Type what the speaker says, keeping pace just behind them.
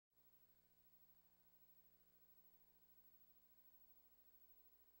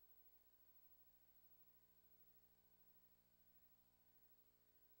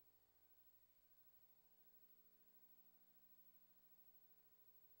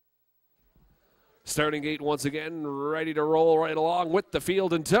Starting gate once again, ready to roll right along with the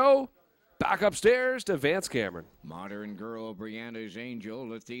field in tow. Back upstairs to Vance Cameron. Modern Girl, Brianna's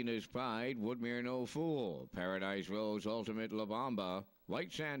Angel, Athena's Pride, Woodmere No Fool, Paradise Rose, Ultimate La Bamba,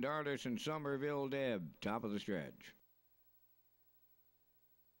 White Sand Artist, and Somerville Deb. Top of the stretch.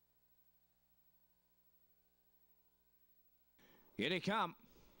 Here they come.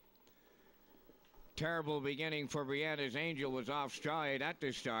 Terrible beginning for Brianna's Angel, was off stride at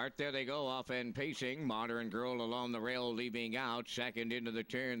the start. There they go, off and pacing. Modern Girl along the rail, leaving out. Second into the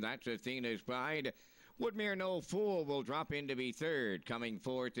turn, that's Athena's Pride. Woodmere No Fool will drop in to be third. Coming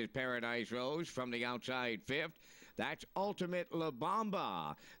fourth is Paradise Rose from the outside fifth. That's Ultimate La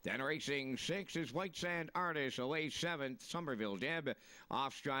Bamba. Then racing six is White Sand Artist, away seventh, Somerville Deb.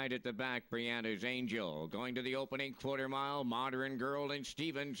 Off stride at the back, Brianna's Angel. Going to the opening quarter mile, Modern Girl and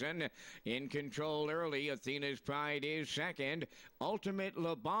Stevenson. In control early, Athena's Pride is second. Ultimate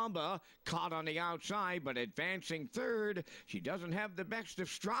La Bamba caught on the outside, but advancing third. She doesn't have the best of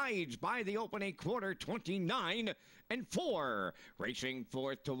strides by the opening quarter, 29-4. Racing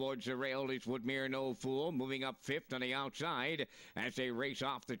fourth towards the rail is Woodmere No Fool, moving up fifth on the outside as they race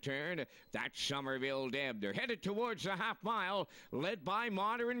off the turn. That's Somerville Deb. They're headed towards the half mile, led by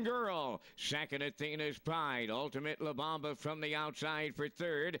Modern Girl. Second, Athena's Pride. Ultimate La Bamba from the outside for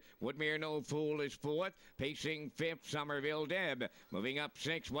third. Woodmere No Fool is fourth. Pacing fifth, Somerville Deb. Moving up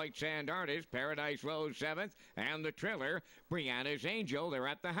sixth, White Sand Artist. Paradise Rose seventh. And the Triller, Brianna's Angel. They're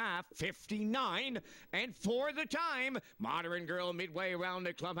at the half, 59 and for the time. Modern Girl midway around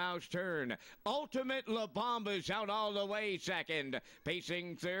the clubhouse turn. Ultimate La Bamba's out all the way second.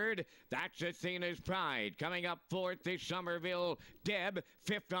 Pacing third, that's Athena's Pride. Coming up fourth is Somerville Deb.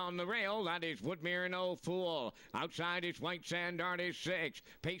 Fifth on the rail, that is Woodmere No Fool. Outside is White Sand Artist six.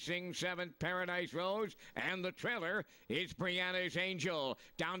 Pacing seventh, Paradise Rose. And the trailer is Brianna's Angel.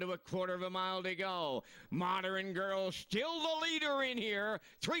 Down to a quarter of a mile to go. Modern Girl still the leader in here.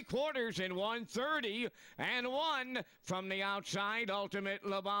 3/4 in 1:30 and 1 from the outside. Ultimate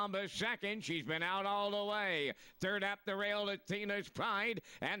La Bamba second. She's been out all the way. Third up the rail, Athena's Pride,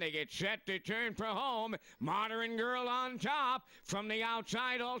 and they get set to turn for home. Modern Girl on top. From the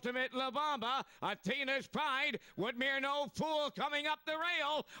outside, Ultimate La Bamba. Athena's Pride. Woodmere No Fool coming up the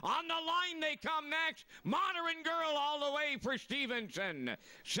rail. On the line they come next. Modern Girl all the way for Stevenson.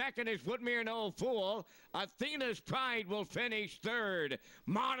 Second is Woodmere No Fool. Athena's Pride will finish third.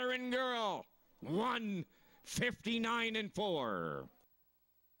 Modern Girl, 1:59-4.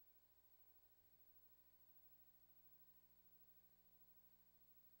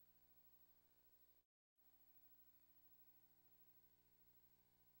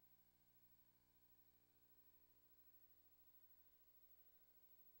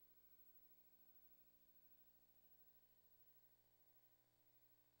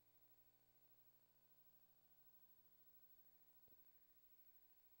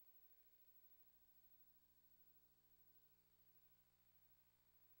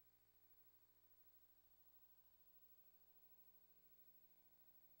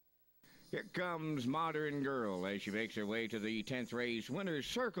 Here comes Modern Girl as she makes her way to the 10th race winner's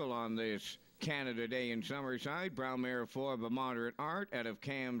circle on this Canada Day in Summerside. Brown mare 4 by Moderate Art out of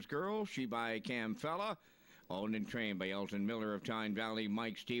Cam's Girl. She by Cam Fella. Owned and trained by Elton Miller of Tyne Valley.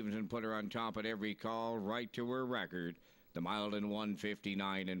 Mike Stevenson put her on top at every call, right to her record. The mile in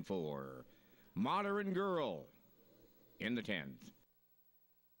 1:59-4. Modern Girl in the 10th.